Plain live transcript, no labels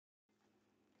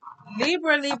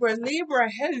Libra, Libra, Libra.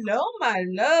 Hello, my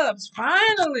loves.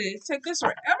 Finally, it took us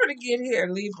forever to get here,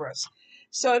 Libras.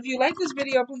 So if you like this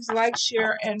video, please like,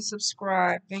 share, and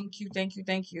subscribe. Thank you, thank you,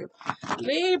 thank you.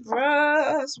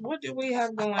 Libras, what do we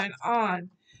have going on?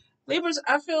 Libras,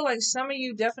 I feel like some of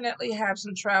you definitely have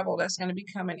some travel that's going to be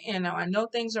coming in. Now, I know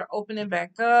things are opening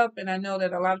back up, and I know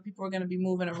that a lot of people are going to be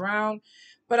moving around,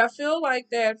 but I feel like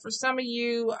that for some of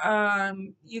you,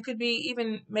 you could be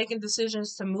even making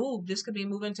decisions to move. This could be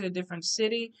moving to a different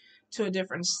city, to a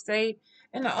different state.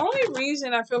 And the only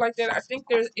reason I feel like that, I think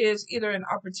there is either an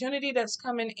opportunity that's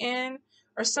coming in,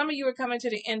 or some of you are coming to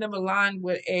the end of a line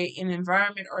with an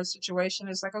environment or a situation.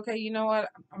 It's like, okay, you know what?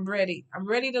 I'm ready. I'm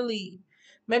ready to leave.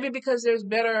 Maybe because there's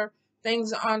better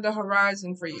things on the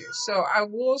horizon for you. So I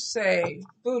will say,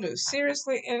 Vodou,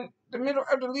 seriously, in the middle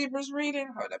of the Libras reading,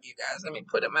 hold up, you guys, let me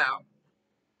put him out.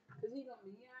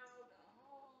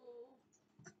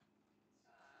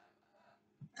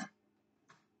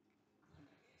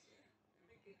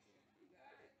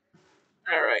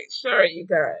 All right, sorry, you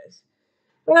guys.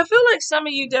 But I feel like some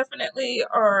of you definitely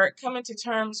are coming to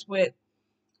terms with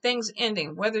things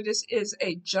ending, whether this is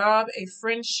a job, a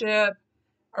friendship,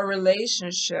 a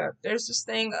relationship. There's this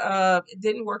thing of it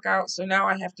didn't work out, so now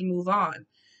I have to move on.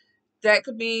 That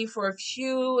could be for a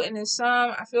few, and in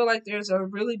some, I feel like there's a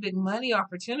really big money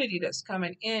opportunity that's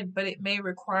coming in, but it may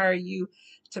require you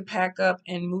to pack up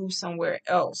and move somewhere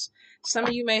else. Some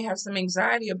of you may have some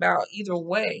anxiety about either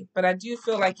way, but I do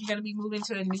feel like you're going to be moving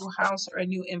to a new house or a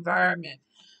new environment.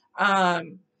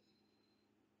 Um,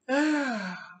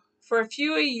 for a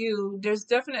few of you, there's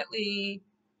definitely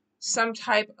some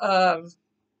type of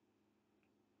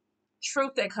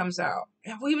truth that comes out.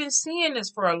 And we've been seeing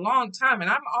this for a long time. And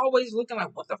I'm always looking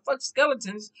like, what the fuck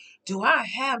skeletons do I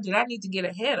have that I need to get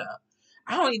ahead of?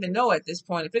 I don't even know at this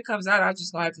point. If it comes out, I'm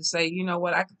just going to have to say, you know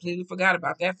what? I completely forgot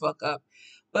about that fuck up.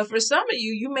 But for some of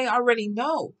you, you may already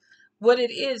know what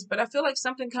it is. But I feel like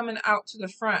something coming out to the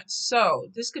front. So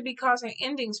this could be causing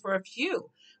endings for a few.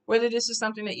 Whether this is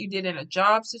something that you did in a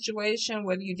job situation,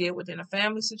 whether you did within a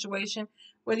family situation,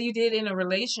 whether you did in a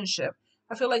relationship.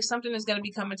 I feel like something is going to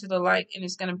be coming to the light and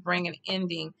it's going to bring an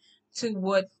ending to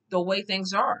what the way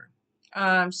things are.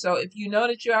 So if you know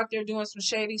that you're out there doing some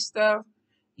shady stuff,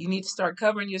 you need to start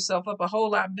covering yourself up a whole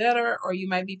lot better, or you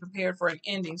might be prepared for an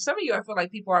ending. Some of you, I feel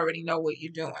like people already know what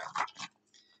you're doing.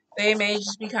 They may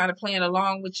just be kind of playing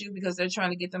along with you because they're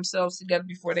trying to get themselves together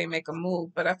before they make a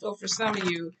move. But I feel for some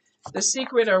of you, the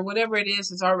secret or whatever it is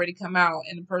has already come out,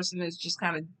 and the person is just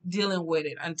kind of dealing with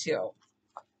it until.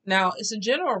 Now, it's a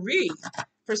general read.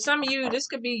 For some of you, this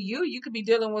could be you. You could be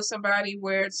dealing with somebody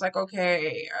where it's like,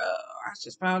 okay, I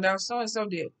just found out so-and-so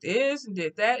did this and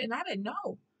did that, and I didn't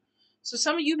know. So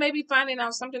some of you may be finding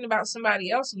out something about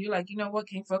somebody else, and you're like, you know what,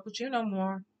 can't fuck with you no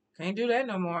more. Can't do that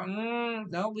no more.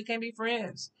 No, we can't be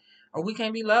friends. Or we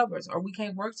can't be lovers. Or we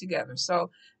can't work together.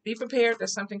 So be prepared that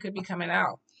something could be coming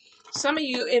out. Some of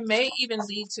you, it may even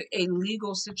lead to a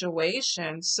legal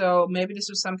situation. So maybe this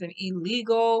was something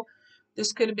illegal.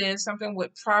 This could have been something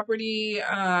with property.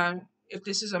 If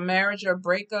this is a marriage or a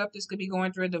breakup, this could be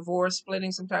going through a divorce,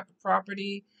 splitting some type of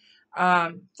property.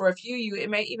 For a few of you, it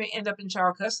may even end up in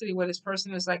child custody where this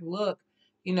person is like, look,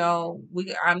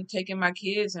 I'm taking my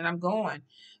kids and I'm going.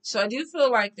 So I do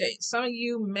feel like that some of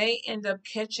you may end up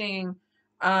catching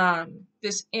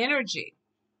this energy.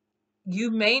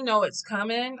 You may know it's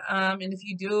coming. And if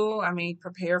you do, I mean,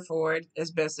 prepare for it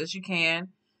as best as you can.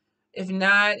 If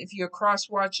not, if you're a cross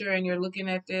watcher and you're looking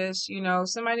at this,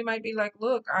 somebody might be like,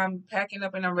 look, I'm packing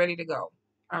up and I'm ready to go.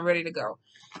 I'm ready to go.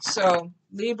 So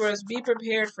Libras, be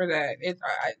prepared for that.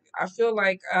 I feel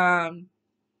like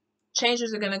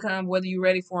changes are going to come whether you're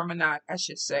ready for them or not, I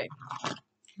should say.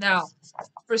 Now,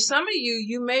 for some of you,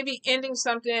 you may be ending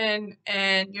something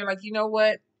and you're like, you know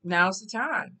what? Now's the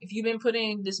time. If you've been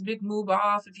putting this big move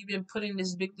off, if you've been putting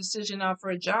this big decision off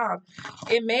for a job,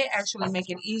 it may actually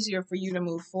make it easier for you to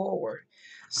move forward.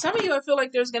 Some of you, I feel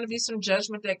like there's going to be some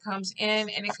judgment that comes in,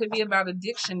 and it could be about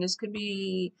addiction. This could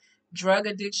be drug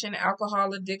addiction,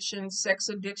 alcohol addiction, sex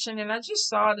addiction. And I just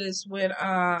saw this with,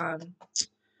 what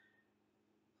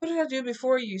did I do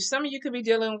before you? Some of you could be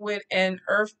dealing with an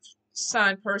earth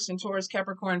sign person, Taurus,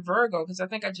 Capricorn, Virgo, because I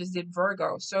think I just did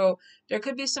Virgo. So there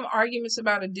could be some arguments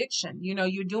about addiction.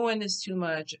 You're doing this too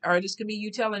much. Or this could be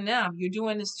you telling them, you're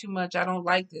doing this too much. I don't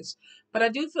like this. But I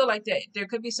do feel like that there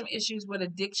could be some issues with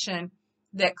addiction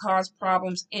that cause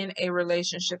problems in a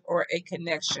relationship or a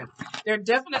connection. There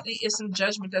definitely is some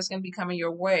judgment that's going to be coming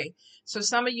your way. So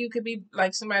some of you could be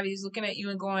like somebody's looking at you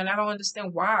and going, I don't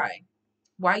understand why.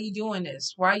 Why are you doing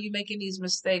this? Why are you making these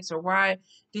mistakes? Or why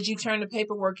did you turn the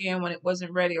paperwork in when it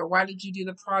wasn't ready? Or why did you do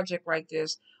the project like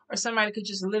this? or somebody could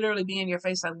just literally be in your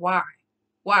face like, why?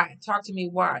 Why? Talk to me.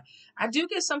 Why? I do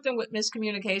get something with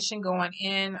miscommunication going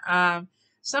in.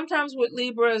 Sometimes with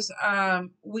Libras,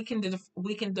 we can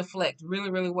deflect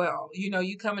really, really well. You know,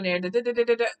 you come in there, da, da, da, da,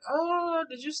 da, da. Oh,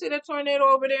 did you see that tornado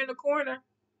over there in the corner?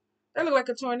 That looked like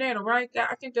a tornado, right?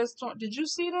 I think that's did you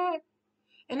see that?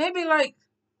 And they'd be like,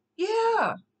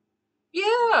 yeah,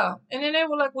 yeah. And then they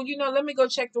were like, well, you know, let me go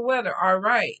check the weather. All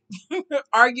right.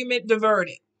 Argument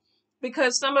diverted.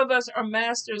 Because some of us are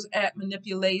masters at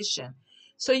manipulation.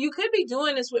 So you could be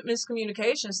doing this with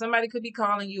miscommunication. Somebody could be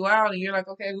calling you out and you're like,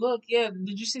 okay, look, yeah,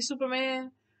 did you see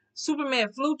Superman?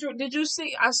 Superman flew through. Did you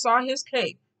see? I saw his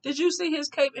cape. Did you see his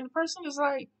cape? And the person is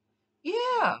like,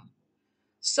 yeah.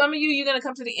 Some of you, you're going to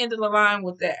come to the end of the line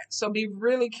with that. So be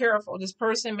really careful. This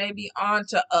person may be on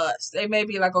to us. They may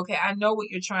be like, okay, I know what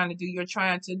you're trying to do. You're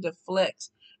trying to deflect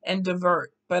and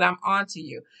divert, but I'm on to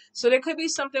you. So there could be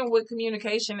something with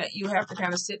communication that you have to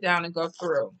kind of sit down and go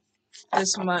through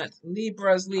this month.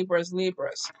 Libras, Libras,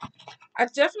 Libras. I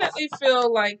definitely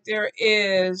feel like there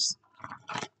is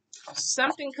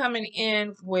something coming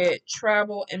in with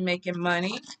travel and making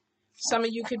money. Some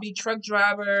of you could be truck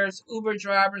drivers, Uber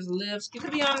drivers, Lyfts. You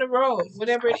could be on the road,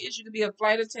 whatever it is. You could be a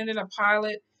flight attendant, a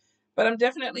pilot. But I'm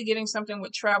definitely getting something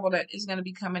with travel that is going to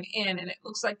be coming in. And it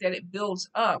looks like that it builds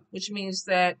up, which means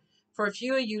that for a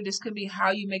few of you, this could be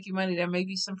how you make your money. There may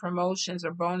be some promotions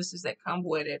or bonuses that come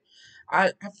with it.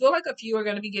 I feel like a few are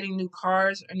going to be getting new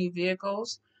cars or new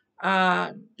vehicles.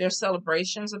 There's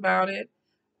celebrations about it.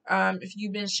 If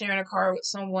you've been sharing a car with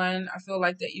someone, I feel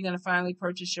like that you're going to finally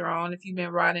purchase your own. If you've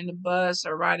been riding the bus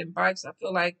or riding bikes, I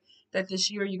feel like that this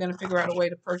year you're going to figure out a way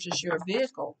to purchase your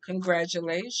vehicle.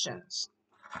 Congratulations.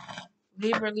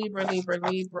 Libra, Libra, Libra,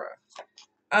 Libra.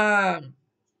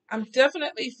 I'm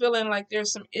definitely feeling like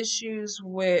there's some issues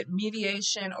with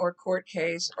mediation or court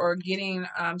case or getting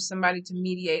somebody to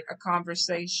mediate a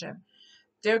conversation.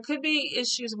 There could be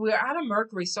issues. We're out of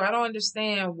Mercury, so I don't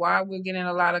understand why we're getting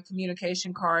a lot of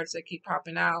communication cards that keep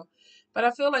popping out. But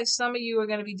I feel like some of you are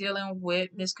going to be dealing with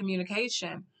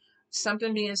miscommunication.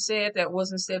 Something being said that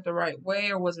wasn't said the right way,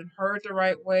 or wasn't heard the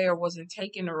right way, or wasn't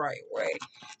taken the right way.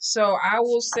 So I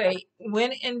will say,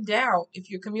 when in doubt, if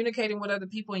you're communicating with other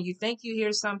people and you think you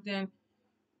hear something,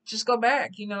 just go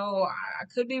back. You know, I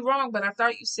could be wrong, but I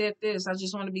thought you said this. I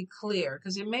just want to be clear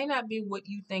because it may not be what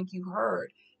you think you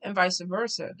heard, and vice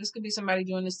versa. This could be somebody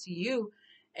doing this to you.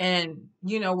 And,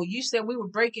 you know, when you said we were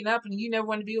breaking up and you never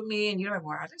wanted to be with me, and you're like,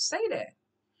 well, I didn't say that.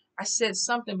 I said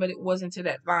something, but it wasn't to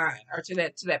that line or to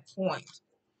that point.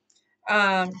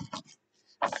 Um,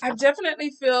 I definitely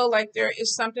feel like there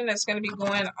is something that's going to be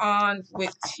going on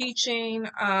with teaching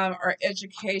or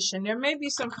education. There may be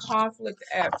some conflict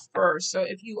at first. So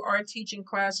if you are teaching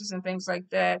classes and things like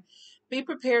that, be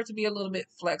prepared to be a little bit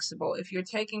flexible. If you're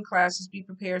taking classes, be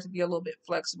prepared to be a little bit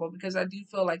flexible because I do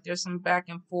feel like there's some back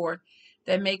and forth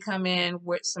that may come in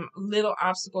with some little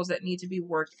obstacles that need to be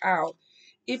worked out.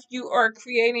 If you are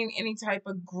creating any type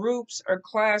of groups or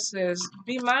classes,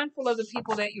 be mindful of the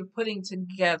people that you're putting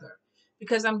together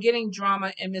because I'm getting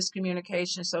drama and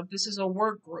miscommunication. So if this is a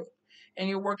work group and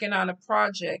you're working on a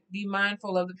project, be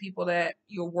mindful of the people that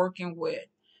you're working with.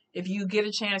 If you get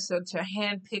a chance to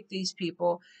hand pick these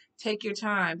people, take your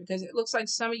time because it looks like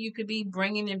some of you could be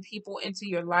bringing in people into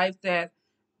your life that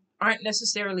aren't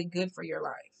necessarily good for your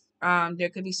life. There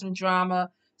could be some drama,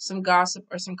 some gossip,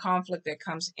 or some conflict that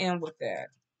comes in with that.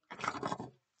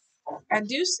 I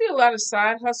do see a lot of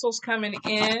side hustles coming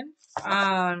in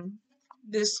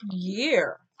this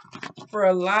year for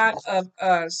a lot of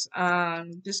us.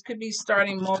 This could be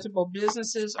starting multiple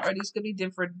businesses, or these could be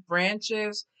different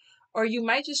branches, or you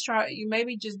might just you may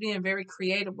be just being very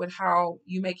creative with how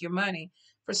you make your money.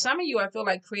 For some of you, I feel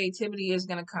like creativity is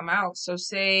going to come out. So,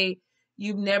 say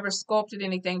you've never sculpted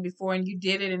anything before and you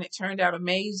did it and it turned out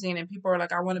amazing, and people are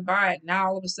like, I want to buy it. Now,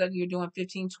 all of a sudden, you're doing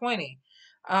 15, 20.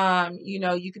 You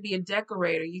know, you could be a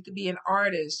decorator, you could be an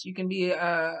artist, you can be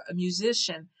a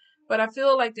musician. But I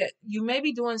feel like that you may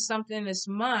be doing something this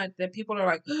month that people are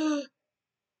like, oh,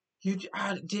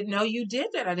 I didn't know you did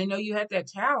that. I didn't know you had that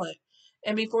talent.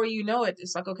 And before you know it,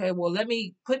 it's like, okay, well,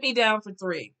 put me down for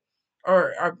 3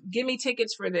 or give me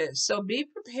tickets for this. So be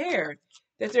prepared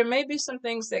that there may be some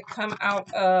things that come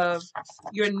out of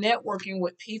your networking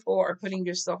with people or putting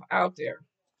yourself out there.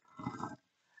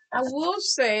 I will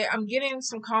say I'm getting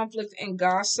some conflict and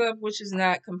gossip, which is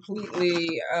not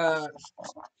completely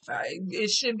it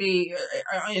should be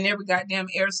in every goddamn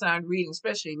air sign reading,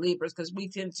 especially Libras, because we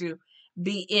tend to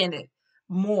be in it.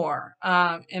 more.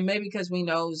 And maybe because we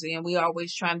nosy and we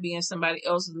always trying to be in somebody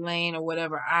else's lane or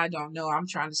whatever. I don't know. I'm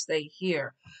trying to stay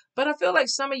here. But I feel like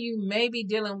some of you may be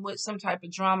dealing with some type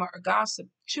of drama or gossip.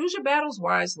 Choose your battles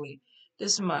wisely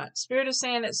this month. Spirit is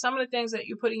saying that some of the things that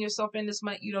you're putting yourself in this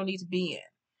month, you don't need to be in.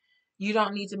 You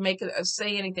don't need to make it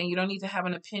say anything. You don't need to have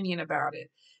an opinion about it.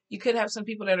 You could have some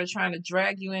people that are trying to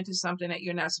drag you into something that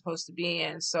you're not supposed to be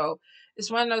in. So it's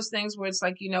one of those things where it's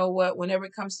like, you know what, whenever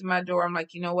it comes to my door, I'm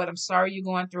like, you know what, I'm sorry you're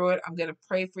going through it. I'm going to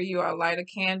pray for you. I'll light a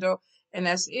candle. And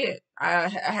that's it. I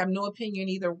have no opinion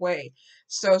either way.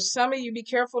 So some of you be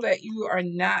careful that you are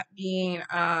not being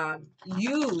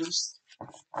used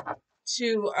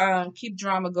to keep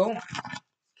drama going.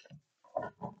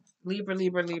 Libra,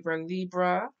 Libra, Libra,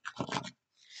 Libra.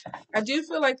 I do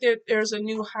feel like there's a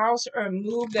new house or a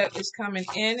move that is coming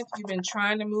in. If you've been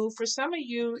trying to move, for some of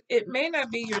you, it may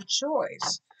not be your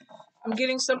choice. I'm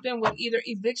getting something with either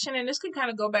eviction, and this can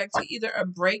kind of go back to either a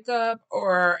breakup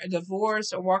or a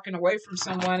divorce or walking away from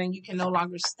someone and you can no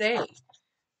longer stay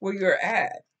where you're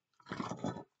at.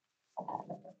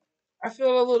 I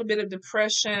feel a little bit of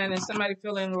depression and somebody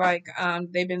feeling like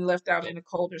they've been left out in the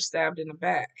cold or stabbed in the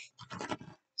back.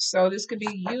 So this could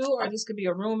be you, or this could be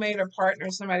a roommate or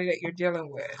partner, somebody that you're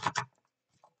dealing with.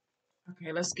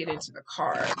 Okay, let's get into the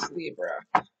cards, Libra.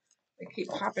 They keep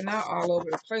popping out all over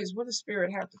the place. What does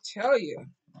Spirit have to tell you?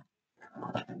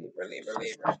 Libra, Libra,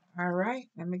 Libra. All right,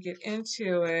 let me get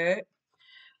into it.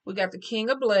 We got the King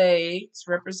of Blades,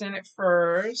 represented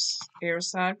first, air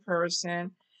sign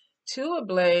person. Two of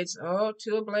Blades. Oh,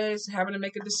 Two of Blades, having to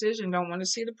make a decision. Don't want to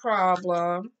see the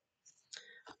problem.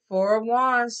 Four of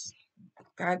Wands.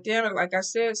 God damn it. Like I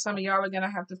said, some of y'all are going to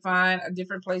have to find a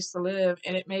different place to live.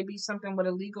 And it may be something with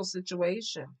a legal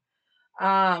situation.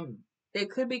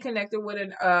 It could be connected with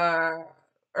an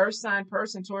earth sign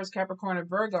person towards Capricorn or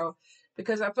Virgo,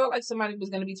 because I felt like somebody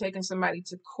was going to be taking somebody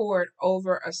to court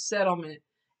over a settlement.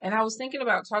 And I was thinking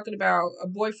about talking about a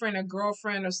boyfriend or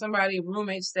girlfriend or somebody,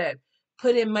 roommates that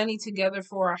put in money together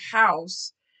for a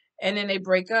house and then they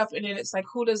break up, and then it's like,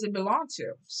 who does it belong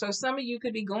to? So some of you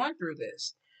could be going through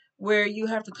this where you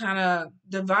have to kind of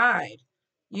divide.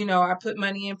 You know, I put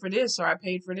money in for this or I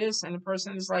paid for this, and the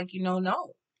person is like, you know,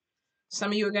 no.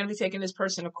 Some of you are going to be taking this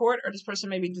person to court, or this person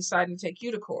may be deciding to take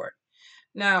you to court.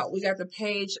 Now, we got the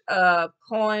Page of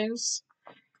Coins.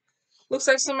 Looks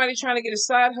like somebody trying to get a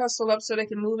side hustle up so they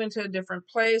can move into a different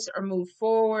place or move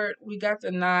forward. We got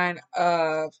the Nine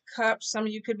of Cups. Some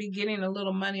of you could be getting a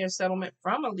little money or settlement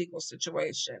from a legal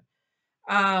situation.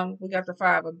 We got the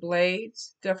Five of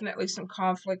Blades. Definitely some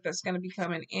conflict that's going to be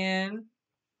coming in.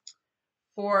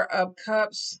 Four of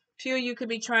Cups. Few of you could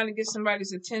be trying to get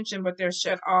somebody's attention, but they're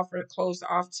shut off or closed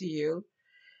off to you.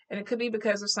 And it could be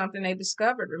because of something they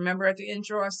discovered. Remember at the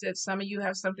intro, I said some of you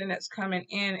have something that's coming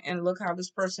in, and look how this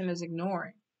person is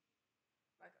ignoring.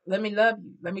 Let me love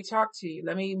you. Let me talk to you.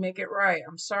 Let me make it right.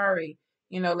 I'm sorry.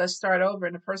 You know, let's start over.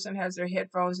 And the person has their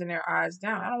headphones and their eyes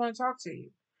down. I don't want to talk to you.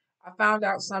 I found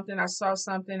out something. I saw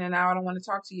something, and now I don't want to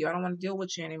talk to you. I don't want to deal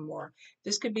with you anymore.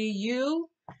 This could be you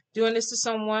doing this to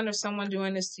someone or someone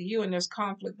doing this to you, and there's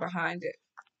conflict behind it.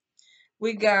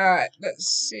 We got, let's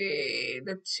see,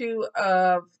 the Two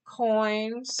of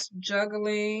Coins,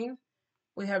 juggling.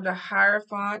 We have the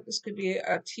Hierophant. This could be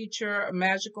a teacher, a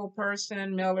magical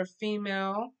person, male or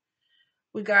female.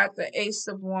 We got the Ace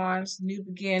of Wands, new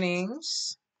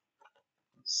beginnings.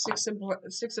 Six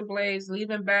of Blades,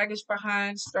 leaving baggage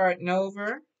behind, starting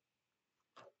over.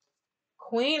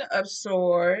 Queen of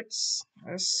Swords.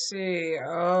 Let's see.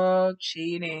 Oh,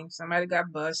 cheating. Somebody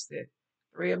got busted.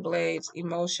 Three of Blades,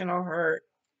 emotional hurt.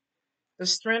 The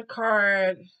Strength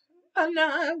card, and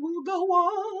I will go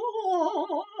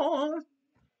on.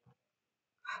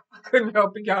 I couldn't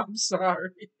help it, y'all. I'm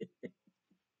sorry.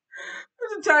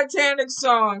 It's a Titanic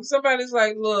song. Somebody's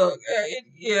like, look,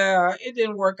 it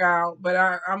didn't work out, but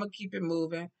I'm going to keep it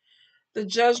moving. The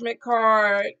Judgment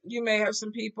card, you may have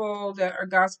some people that are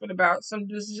gossiping about some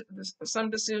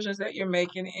decisions that you're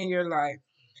making in your life.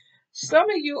 Some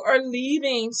of you are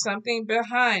leaving something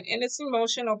behind, and it's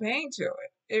emotional pain to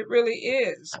it. It really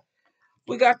is.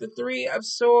 We got the Three of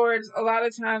Swords. A lot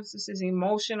of times this is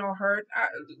emotional hurt.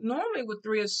 Normally with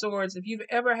Three of Swords, if you've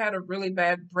ever had a really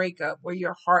bad breakup where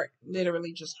your heart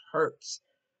literally just hurts,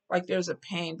 like there's a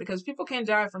pain, because people can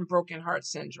die from broken heart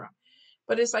syndrome,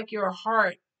 but it's like your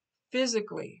heart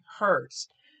physically hurts.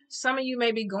 Some of you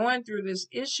may be going through this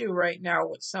issue right now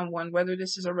with someone, whether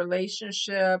this is a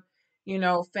relationship, you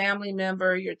know, family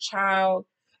member, your child,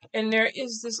 and there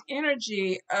is this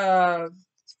energy of,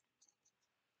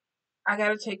 I got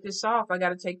to take this off. I got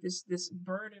to take this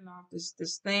burden off,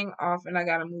 this thing off, and I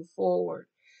got to move forward.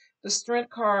 The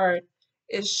Strength card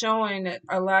is showing that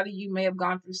a lot of you may have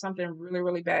gone through something really,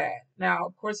 really bad. Now,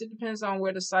 of course, it depends on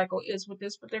where the cycle is with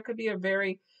this, but there could be a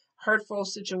very hurtful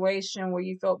situation where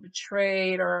you felt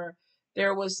betrayed or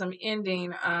there was some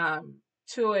ending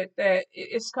to it that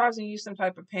it's causing you some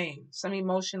type of pain, some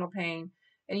emotional pain,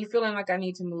 and you feeling like I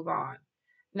need to move on.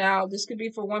 Now, this could be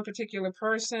for one particular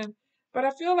person, but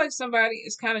I feel like somebody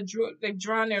is kind of they've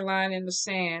drawn their line in the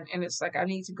sand, and it's like I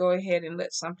need to go ahead and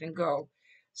let something go.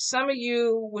 Some of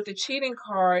you with the cheating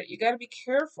card, you got to be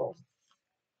careful.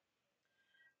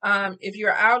 If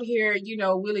you're out here,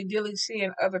 willy dilly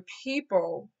seeing other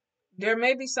people, there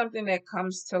may be something that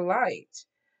comes to light.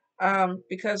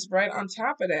 Because right on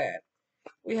top of that,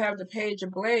 we have the Page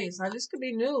of Blades. Now, this could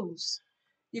be news.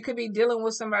 You could be dealing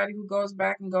with somebody who goes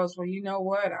back and goes, well, you know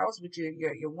what? I was with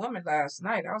your woman last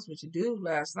night. I was with your dude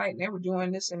last night, and they were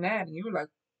doing this and that. And you were like,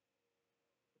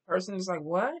 the person is like,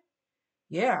 what?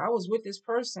 Yeah, I was with this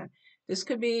person. This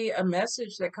could be a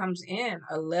message that comes in,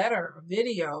 a letter, a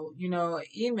video, an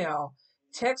email,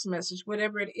 text message,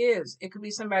 whatever it is. It could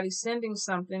be somebody sending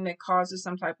something that causes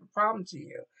some type of problem to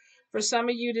you. For some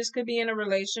of you, this could be in a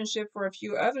relationship. For a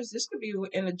few others, this could be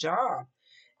in a job.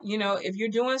 If you're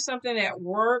doing something at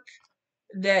work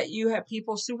that you have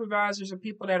people, supervisors or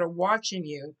people that are watching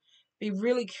you, be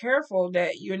really careful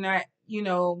that you're not,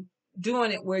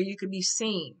 doing it where you could be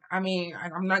seen. I mean,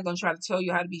 I'm not going to try to tell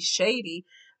you how to be shady,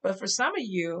 but for some of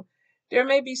you, there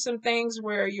may be some things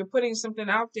where you're putting something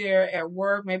out there at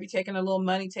work, maybe taking a little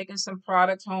money, taking some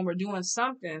product home or doing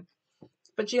something,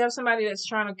 but you have somebody that's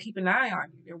trying to keep an eye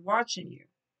on you. They're watching you.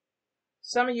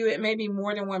 Some of you, it may be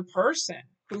more than one person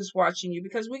who's watching you,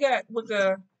 because we got with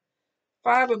the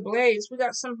Five of Blades, we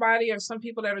got somebody or some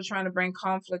people that are trying to bring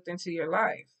conflict into your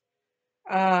life.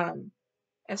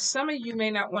 And some of you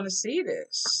may not want to see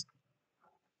this.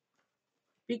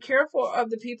 Be careful of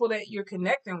the people that you're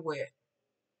connecting with.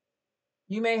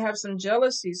 You may have some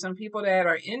jealousy, some people that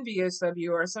are envious of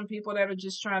you, or some people that are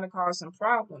just trying to cause some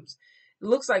problems. It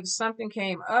looks like something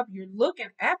came up. You're looking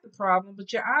at the problem,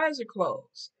 but your eyes are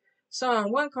closed. So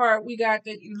on one card, we got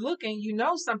that you're looking,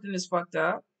 something is fucked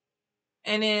up.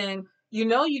 And then you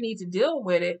need to deal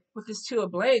with it with this Two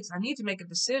of Blades. I need to make a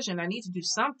decision. I need to do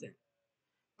something.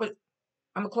 But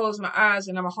I'm going to close my eyes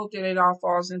and I'm going to hope that it all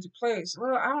falls into place.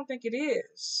 Well, I don't think it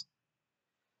is.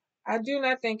 I do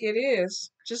not think it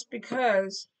is, just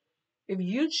because if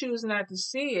you choose not to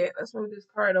see it, let's move this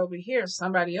card over here.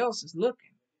 Somebody else is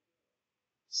looking.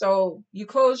 So you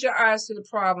close your eyes to the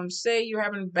problem. Say you're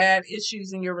having bad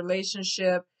issues in your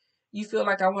relationship. You feel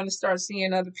like I want to start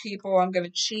seeing other people. I'm going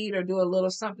to cheat or do a little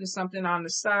something on the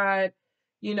side.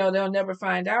 They'll never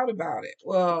find out about it.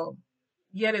 Well,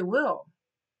 yet it will.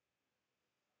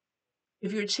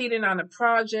 If you're cheating on a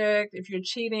project, if you're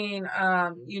cheating,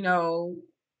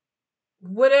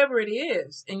 whatever it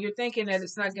is, and you're thinking that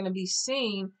it's not going to be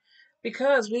seen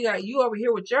because we got you over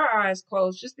here with your eyes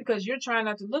closed, just because you're trying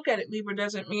not to look at it, Libra,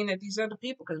 doesn't mean that these other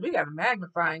people, because we got a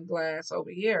magnifying glass over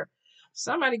here.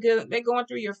 Somebody good, they're going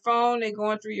through your phone, they're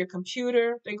going through your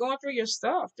computer, they're going through your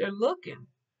stuff, they're looking.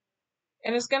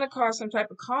 And it's going to cause some type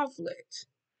of conflict.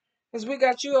 Because we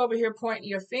got you over here pointing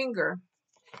your finger,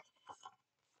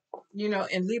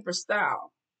 in Libra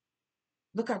style.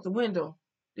 Look out the window.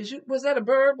 Was that a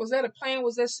bird? Was that a plane?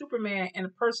 Was that Superman? And the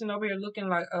person over here looking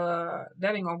like, that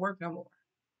ain't gonna work no more.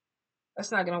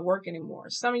 That's not gonna work anymore.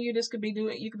 Some of you, you could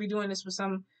be doing this with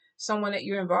someone that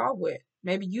you're involved with.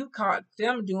 Maybe you caught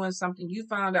them doing something, you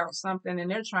found out something,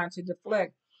 and they're trying to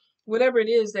deflect. Whatever it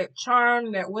is, that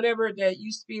charm, that whatever that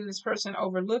used to be this person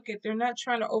overlook it, they're not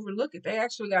trying to overlook it. They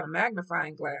actually got a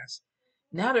magnifying glass.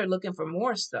 Now they're looking for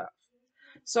more stuff.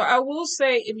 So I will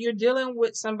say, if you're dealing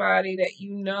with somebody that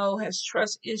has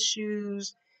trust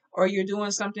issues, or you're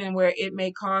doing something where it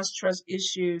may cause trust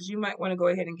issues, you might want to go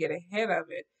ahead and get ahead of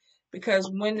it. Because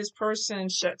when this person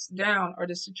shuts down or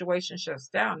the situation shuts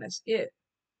down, that's it.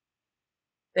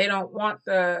 They don't want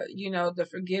the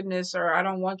forgiveness, or I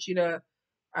don't want you to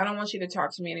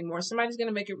talk to me anymore. Somebody's going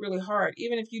to make it really hard.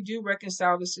 Even if you do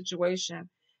reconcile the situation,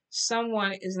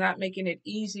 someone is not making it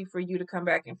easy for you to come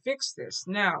back and fix this.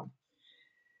 Now,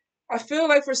 I feel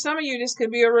like for some of you, this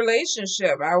could be a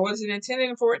relationship. I wasn't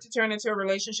intending for it to turn into a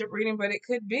relationship reading, but it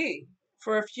could be.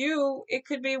 For a few, it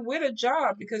could be with a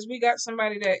job, because we got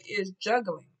somebody that is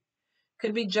juggling.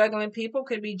 Could be juggling people,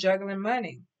 could be juggling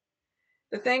money.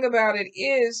 The thing about it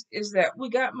is that we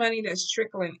got money that's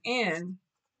trickling in,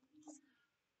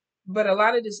 but a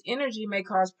lot of this energy may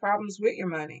cause problems with your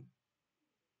money.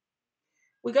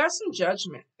 We got some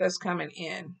judgment that's coming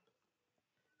in.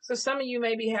 So some of you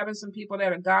may be having some people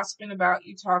that are gossiping about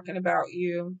you, talking about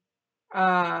you.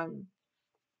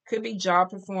 Could be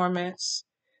job performance,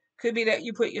 Could be that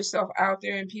you put yourself out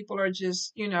there and people are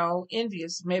just,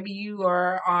 envious. Maybe you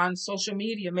are on social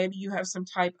media. Maybe you have some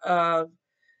type of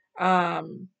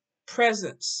um,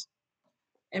 presence,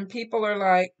 and people are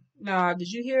like, "Nah,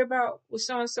 did you hear about what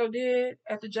so and so did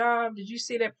at the job? Did you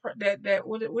see that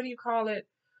what do you call it?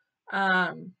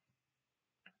 Um,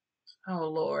 oh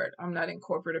Lord, I'm not in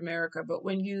corporate America, but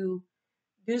when you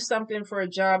do something for a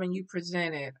job and you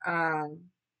present it,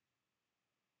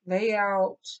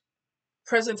 layout,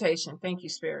 presentation. Thank you,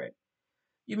 Spirit.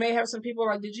 You may have some people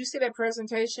like, did you see that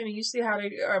presentation? And you see how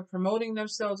they are promoting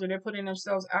themselves or they're putting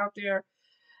themselves out there.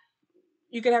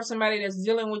 You could have somebody that's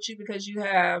dealing with you because you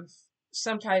have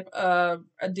some type of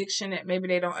addiction that maybe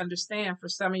they don't understand. For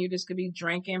some of you, this could be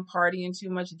drinking, partying too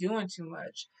much, doing too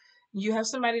much. You have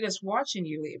somebody that's watching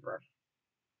you, Libra.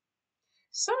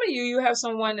 Some of you have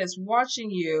someone that's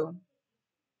watching you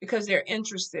because they're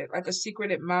interested, like a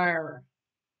secret admirer.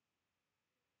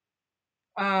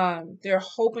 They're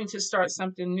hoping to start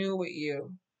something new with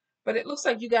you. But it looks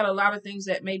like you got a lot of things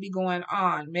that may be going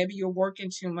on. Maybe you're working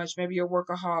too much. Maybe you're a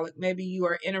workaholic. Maybe you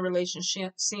are in a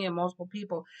relationship, seeing multiple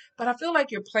people. But I feel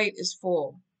like your plate is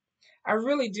full. I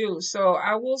really do. So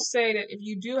I will say that if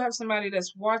you do have somebody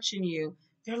that's watching you,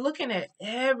 they're looking at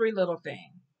every little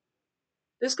thing.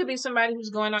 This could be somebody who's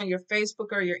going on your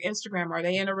Facebook or your Instagram. Are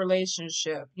they in a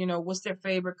relationship? What's their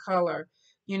favorite color?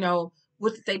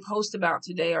 What did they post about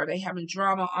today? Are they having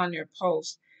drama on their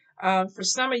post? For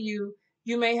some of you,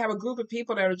 you may have a group of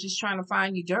people that are just trying to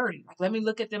find you dirty. Like, let me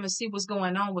look at them and see what's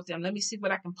going on with them. Let me see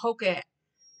what I can poke at.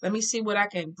 Let me see what I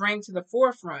can bring to the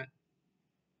forefront.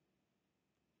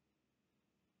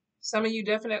 Some of you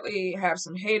definitely have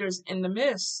some haters in the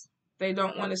midst. They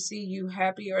don't want to see you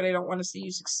happy or they don't want to see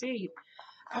you succeed.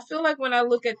 I feel like when I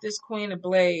look at this Queen of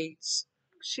Blades,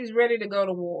 she's ready to go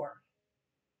to war.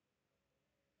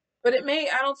 But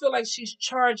I don't feel like she's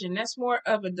charging. That's more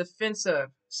of a defensive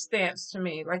stance to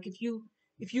me. Like if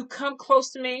you come close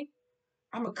to me,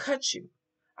 I'm gonna cut you.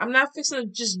 I'm not fixing to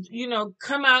just,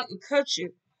 come out and cut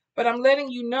you. But I'm letting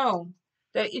you know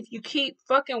that if you keep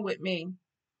fucking with me,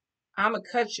 I'm gonna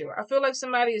cut you. I feel like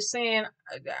somebody is saying,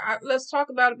 let's talk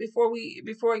about it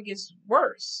before it gets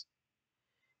worse.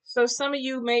 So some of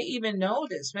you may even know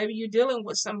this. Maybe you're dealing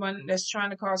with someone that's trying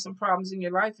to cause some problems in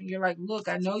your life, and you're like, "Look,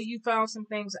 I know you found some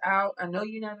things out. I know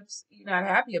you're not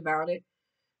happy about it.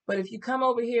 But if you come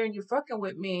over here and you're fucking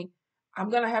with me, I'm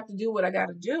gonna have to do what I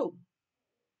gotta do."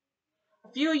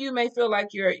 A few of you may feel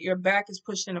like your back is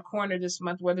pushed in a corner this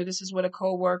month, whether this is with a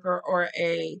coworker or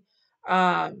a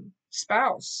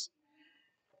spouse.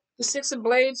 The Six of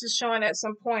Blades is showing at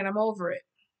some point, I'm over it.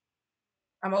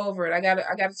 I'm over it. I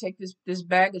gotta take this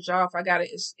baggage off.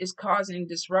 It's causing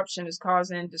disruption, it's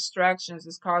causing distractions,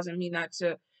 it's causing me not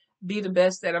to be the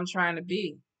best that I'm trying to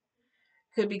be.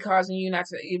 Could be causing you not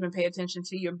to even pay attention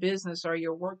to your business or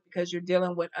your work because you're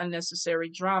dealing with unnecessary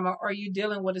drama, or you're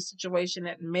dealing with a situation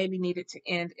that maybe needed to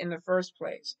end in the first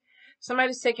place.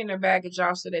 Somebody's taking their baggage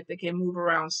off so that they can move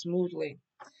around smoothly.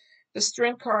 The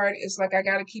Strength card is like, I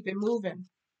gotta keep it moving.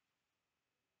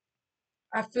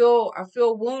 I feel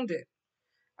wounded.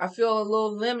 I feel a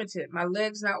little limited. My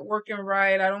legs not working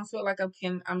right. I don't feel like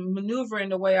I'm maneuvering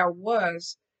the way I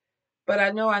was, but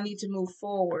I know I need to move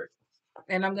forward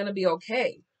and I'm going to be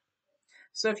okay.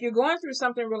 So if you're going through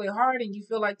something really hard and you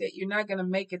feel like that you're not going to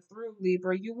make it through,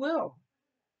 Libra, you will.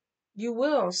 You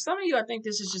will. Some of you, I think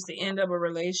this is just the end of a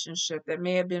relationship that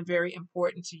may have been very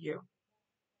important to you.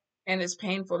 And it's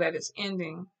painful that it's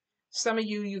ending. Some of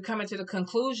you, you coming to the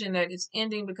conclusion that it's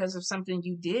ending because of something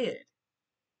you did.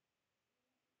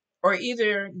 Or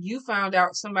either you found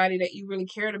out somebody that you really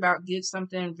cared about did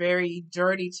something very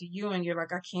dirty to you and you're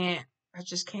like, I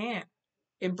just can't.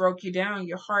 It broke you down.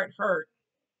 Your heart hurt.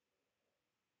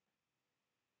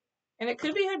 And it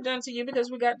could be done to you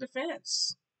because we got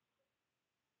defense.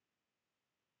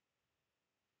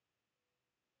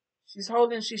 She's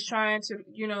trying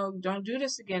to, don't do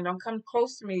this again. Don't come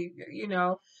close to me.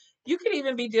 You could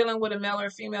even be dealing with a male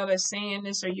or female that's saying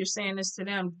this, or you're saying this to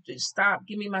them. Just stop.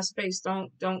 Give me my space.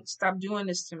 Don't stop doing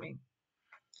this to me.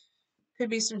 Could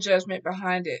be some judgment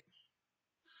behind it.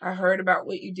 I heard about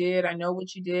what you did. I know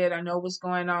what you did. I know what's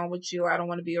going on with you. I don't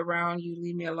want to be around you.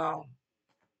 Leave me alone.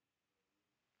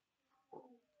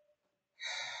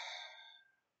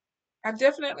 I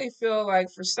definitely feel like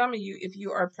for some of you, if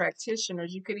you are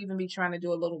practitioners, you could even be trying to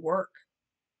do a little work.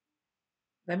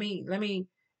 Let me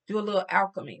do a little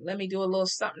alchemy. Let me do a little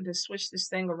something to switch this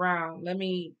thing around. Let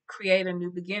me create a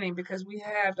new beginning because we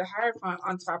have the Hierophant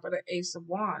on top of the Ace of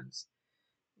Wands.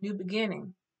 New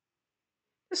beginning.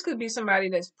 This could be somebody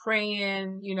that's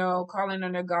praying, calling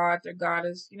on their God, their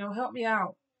goddess, help me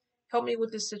out. Help me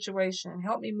with this situation.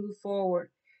 Help me move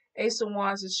forward. Ace of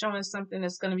Wands is showing something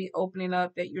that's going to be opening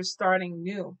up, that you're starting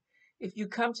new. If you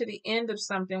come to the end of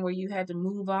something where you had to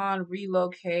move on,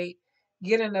 relocate,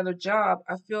 get another job,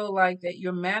 I feel like that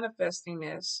you're manifesting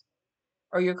this,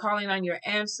 or you're calling on your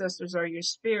ancestors or your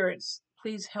spirits.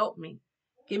 Please help me.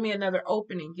 Give me another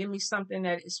opening. Give me something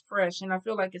that is fresh. And I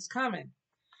feel like it's coming.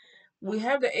 We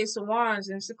have the Ace of Wands,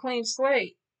 and it's a clean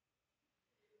slate.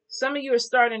 Some of you are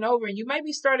starting over, and you may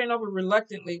be starting over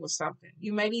reluctantly with something.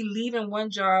 You may be leaving one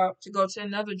job to go to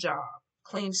another job.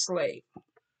 Clean slate.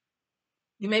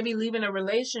 You may be leaving a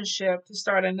relationship to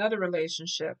start another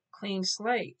relationship. Clean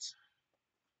slate.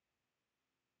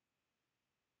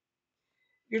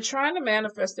 You're trying to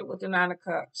manifest it with the Nine of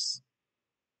Cups.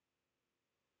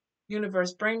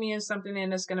 Universe, bring me in something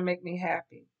in that's going to make me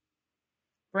happy.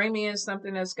 Bring me in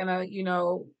something that's going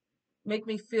to, make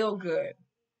me feel good.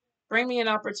 Bring me an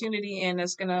opportunity in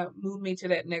that's going to move me to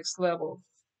that next level.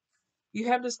 You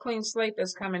have this clean slate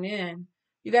that's coming in.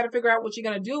 You got to figure out what you're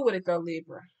going to do with it, though,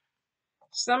 Libra.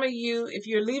 Some of you, if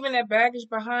you're leaving that baggage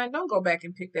behind, don't go back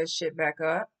and pick that shit back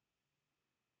up.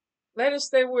 Let it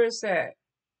stay where it's at.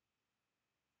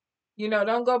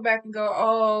 Don't go back and go,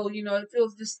 oh, it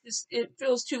feels it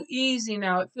feels too easy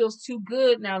now. It feels too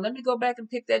good now. Let me go back and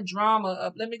pick that drama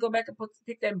up. Let me go back and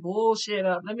pick that bullshit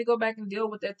up. Let me go back and deal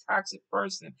with that toxic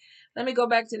person. Let me go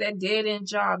back to that dead end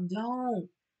job. Don't.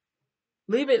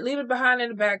 Leave it behind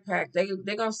in the backpack.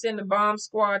 They're gonna send the bomb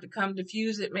squad to come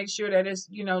defuse it, make sure that it's,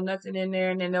 nothing in there,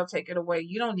 and then they'll take it away.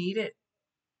 You don't need it.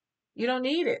 You don't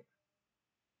need it.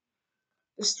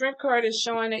 The Strength card is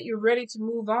showing that you're ready to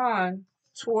move on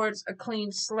towards a clean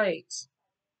slate.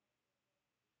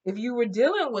 If you were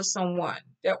dealing with someone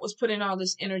that was putting all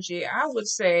this energy, I would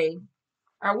say,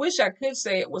 I wish I could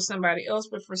say it was somebody else,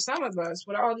 but for some of us,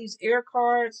 with all these air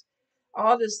cards,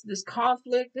 all this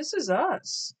conflict, this is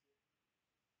us.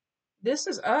 This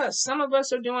is us. Some of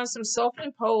us are doing some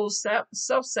self-imposed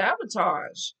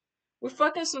self-sabotage. We're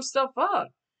fucking some stuff up.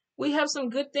 We have some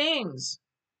good things,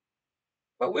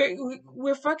 but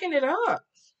we're fucking it up.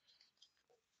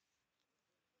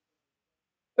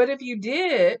 But if you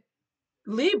did,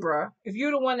 Libra, if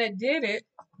you're the one that did it,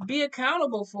 be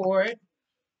accountable for it.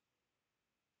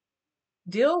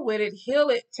 Deal with it, heal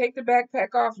it, take the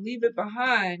backpack off, leave it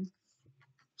behind.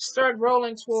 Start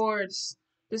rolling towards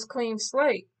this clean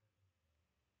slate.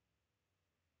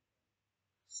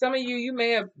 Some of you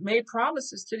may have made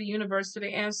promises to the universe, to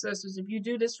the ancestors. If you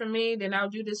do this for me, then I'll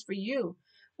do this for you.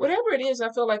 Whatever it is,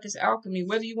 I feel like it's alchemy.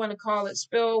 Whether you want to call it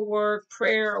spell work,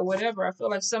 prayer, or whatever, I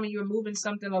feel like some of you are moving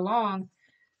something along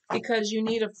because you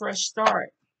need a fresh start.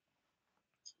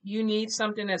 You need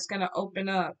something that's going to open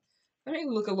up. Let me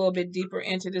look a little bit deeper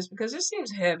into this because it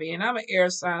seems heavy, and I'm an air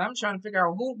sign. I'm trying to figure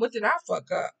out what did I fuck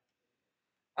up?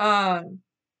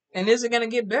 And is it going to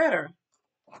get better?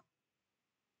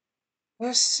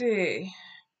 Let's see.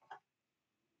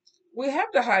 We have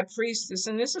the High Priestess,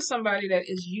 and this is somebody that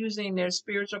is using their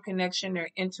spiritual connection, their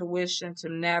intuition to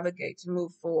navigate, to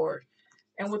move forward.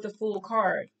 And with the Fool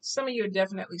card, some of you are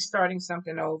definitely starting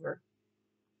something over.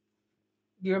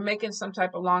 You're making some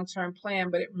type of long-term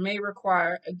plan, but it may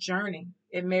require a journey.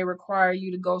 It may require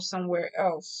you to go somewhere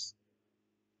else.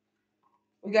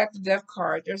 We got the Death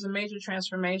card. There's a major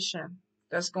transformation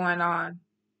that's going on.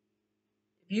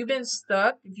 If you've been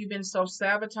stuck, if you've been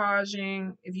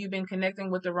self-sabotaging, if you've been connecting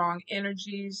with the wrong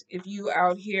energies, if you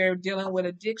out here dealing with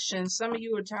addiction, some of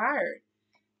you are tired.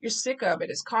 You're sick of it.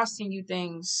 It's costing you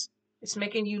things. It's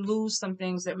making you lose some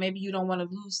things that maybe you don't want to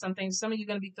lose. Some things. Some of you are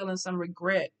going to be feeling some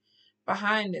regret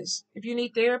behind this. If you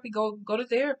need therapy, go to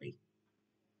therapy.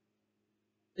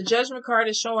 The Judgment card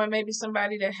is showing maybe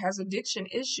somebody that has addiction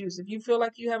issues. If you feel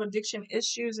like you have addiction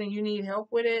issues and you need help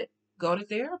with it, go to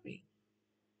therapy.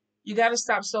 You got to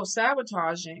stop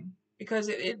self-sabotaging because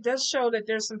it does show that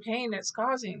there's some pain that's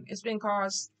causing. It's been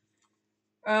caused.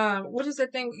 What is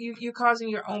that thing? You're causing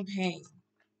your own pain.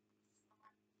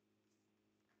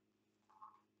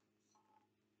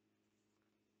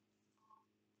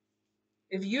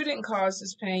 If you didn't cause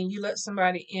this pain, you let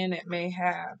somebody in that may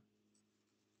have.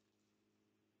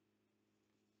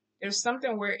 There's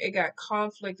something where it got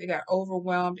conflict, it got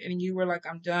overwhelmed, and you were like,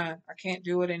 I'm done. I can't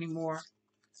do it anymore.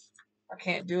 I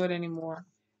can't do it anymore.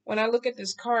 When I look at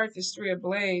this card, this Three of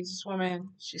Blades, this woman,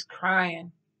 she's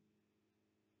crying.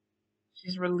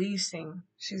 She's releasing.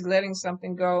 She's letting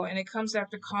something go. And it comes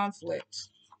after conflict.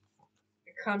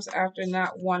 It comes after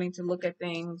not wanting to look at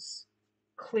things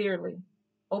clearly.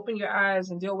 Open your eyes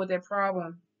and deal with that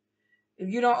problem. If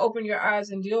you don't open your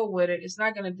eyes and deal with it, it's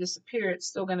not going to disappear. It's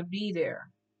still going to be there.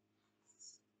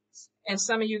 And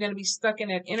some of you are going to be stuck in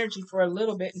that energy for a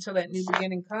little bit until that new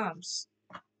beginning comes.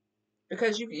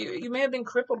 because you may have been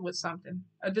crippled with something,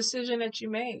 a decision that you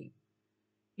made.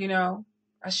 You know,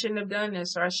 I shouldn't have done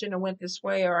this, or I shouldn't have went this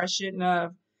way, or I shouldn't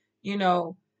have, you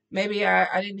know, maybe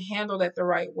I didn't handle that the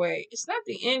right way. It's not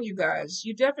the end, you guys.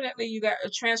 You got a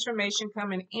transformation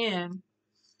coming in.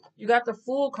 You got the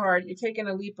Fool card. You're taking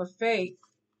a leap of faith,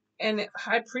 and the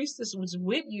High Priestess was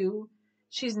with you.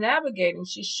 She's navigating.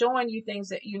 She's showing you things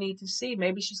that you need to see.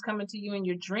 Maybe she's coming to you in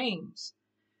your dreams.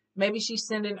 Maybe she's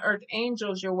sending earth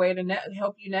angels your way to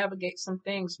help you navigate some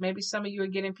things. Maybe some of you are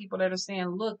getting people that are saying,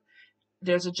 look,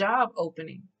 there's a job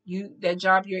opening. That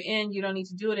job you're in, you don't need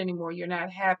to do it anymore. You're not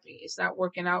happy. It's not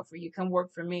working out for you. Come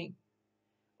work for me.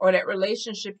 Or that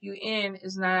relationship you in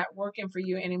is not working for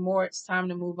you anymore. It's time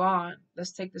to move on.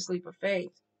 Let's take this leap of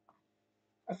faith.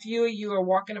 A few of you are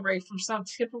walking away from some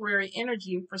temporary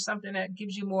energy for something that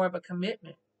gives you more of a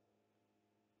commitment.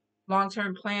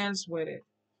 Long-term plans with it.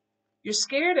 You're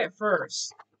scared at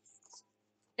first.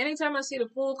 Anytime I see the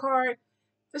Fool card,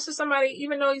 this is somebody,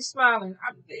 even though he's smiling,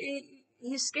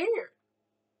 he's scared.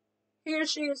 He or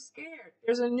she is scared.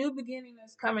 There's a new beginning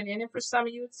that's coming in. And for some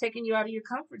of you, it's taking you out of your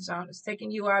comfort zone. It's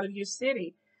taking you out of your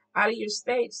city, out of your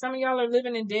state. Some of y'all are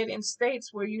living in dead end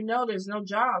states where you know there's no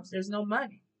jobs, there's no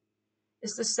money.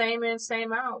 It's the same in,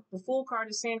 same out. The Fool card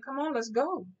is saying, come on, let's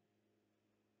go.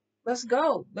 Let's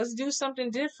go. Let's do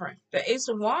something different. The Ace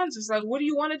of Wands is like, what do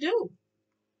you want to do?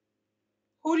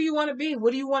 Who do you want to be?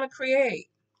 What do you want to create?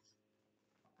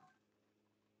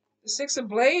 The Six of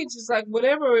Blades is like,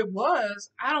 whatever it was,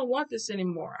 I don't want this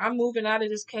anymore. I'm moving out of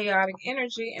this chaotic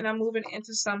energy and I'm moving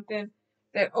into something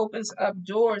that opens up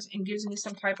doors and gives me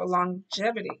some type of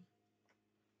longevity,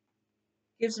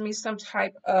 gives me some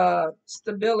type of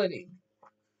stability.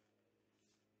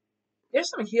 There's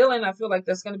some healing I feel like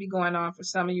that's going to be going on for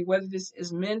some of you, whether this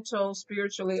is mental,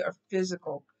 spiritually, or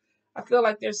physical. I feel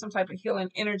like there's some type of healing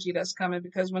energy that's coming,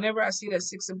 because whenever I see that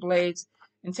Six of Blades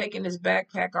and taking this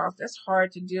backpack off, that's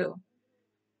hard to do.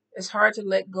 It's hard to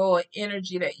let go of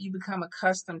energy that you become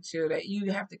accustomed to, that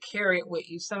you have to carry it with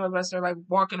you. Some of us are like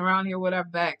walking around here with our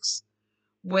backs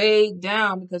weighed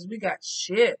down because we got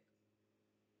shit.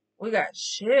 We got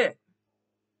shit.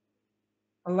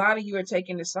 A lot of you are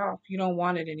taking this off. You don't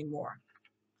want it anymore.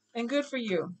 And good for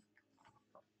you.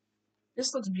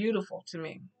 This looks beautiful to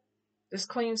me. This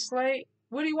clean slate.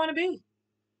 What do you want to be?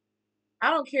 I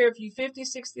don't care if you're 50,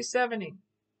 60, 70.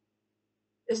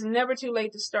 It's never too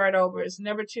late to start over. It's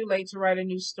never too late to write a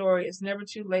new story. It's never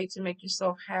too late to make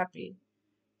yourself happy,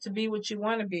 to be what you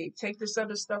want to be. Take this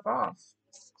other stuff off.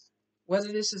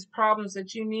 Whether this is problems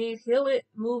that you need, heal it,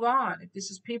 move on. If this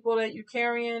is people that you're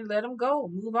carrying, let them go,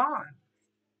 move on.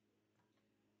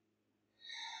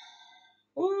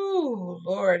 Ooh,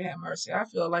 Lord have mercy. I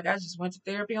feel like I just went to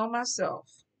therapy on myself.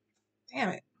 Damn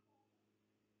it.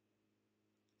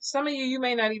 Some of you, you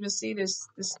may not even see this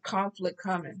conflict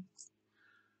coming.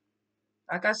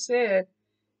 Like I said,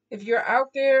 if you're out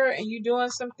there and you're doing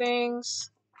some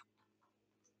things,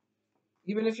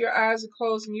 even if your eyes are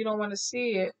closed and you don't want to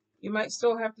see it, you might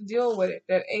still have to deal with it.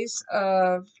 That Ace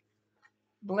of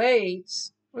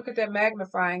Blades, look at that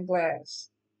magnifying glass.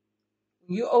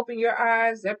 When you open your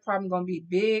eyes, that problem gonna be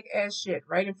big as shit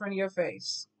right in front of your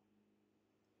face.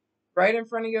 Right in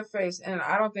front of your face. And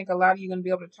I don't think a lot of you are gonna be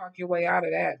able to talk your way out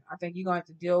of that. I think you're gonna have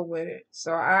to deal with it.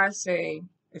 So I say,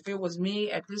 if it was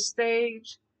me at this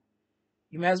stage,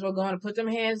 you might as well go and put them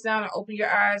hands down and open your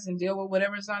eyes and deal with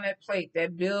whatever's on that plate.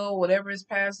 That bill, whatever is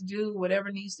past due,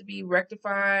 whatever needs to be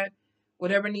rectified,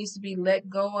 whatever needs to be let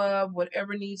go of,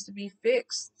 whatever needs to be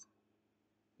fixed.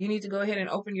 You need to go ahead and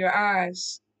open your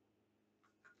eyes.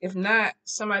 If not,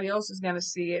 somebody else is going to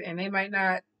see it and they might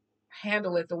not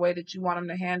handle it the way that you want them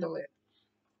to handle it,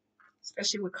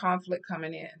 especially with conflict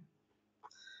coming in.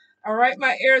 All right,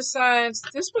 my air signs,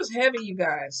 this was heavy, you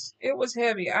guys. It was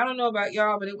heavy. I don't know about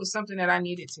y'all, but it was something that I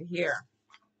needed to hear.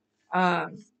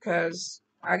 Because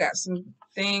I got some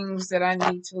things that I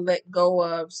need to let go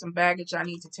of, some baggage I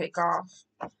need to take off.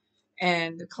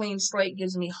 And the clean slate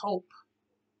gives me hope.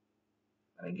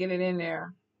 I'm going to get it in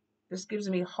there. This gives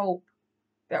me hope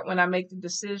that when I make the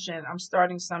decision, I'm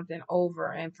starting something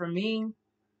over. And for me,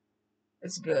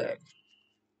 it's good.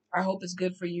 I hope it's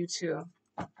good for you too.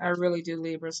 I really do,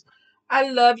 Libras.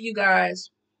 I love you guys.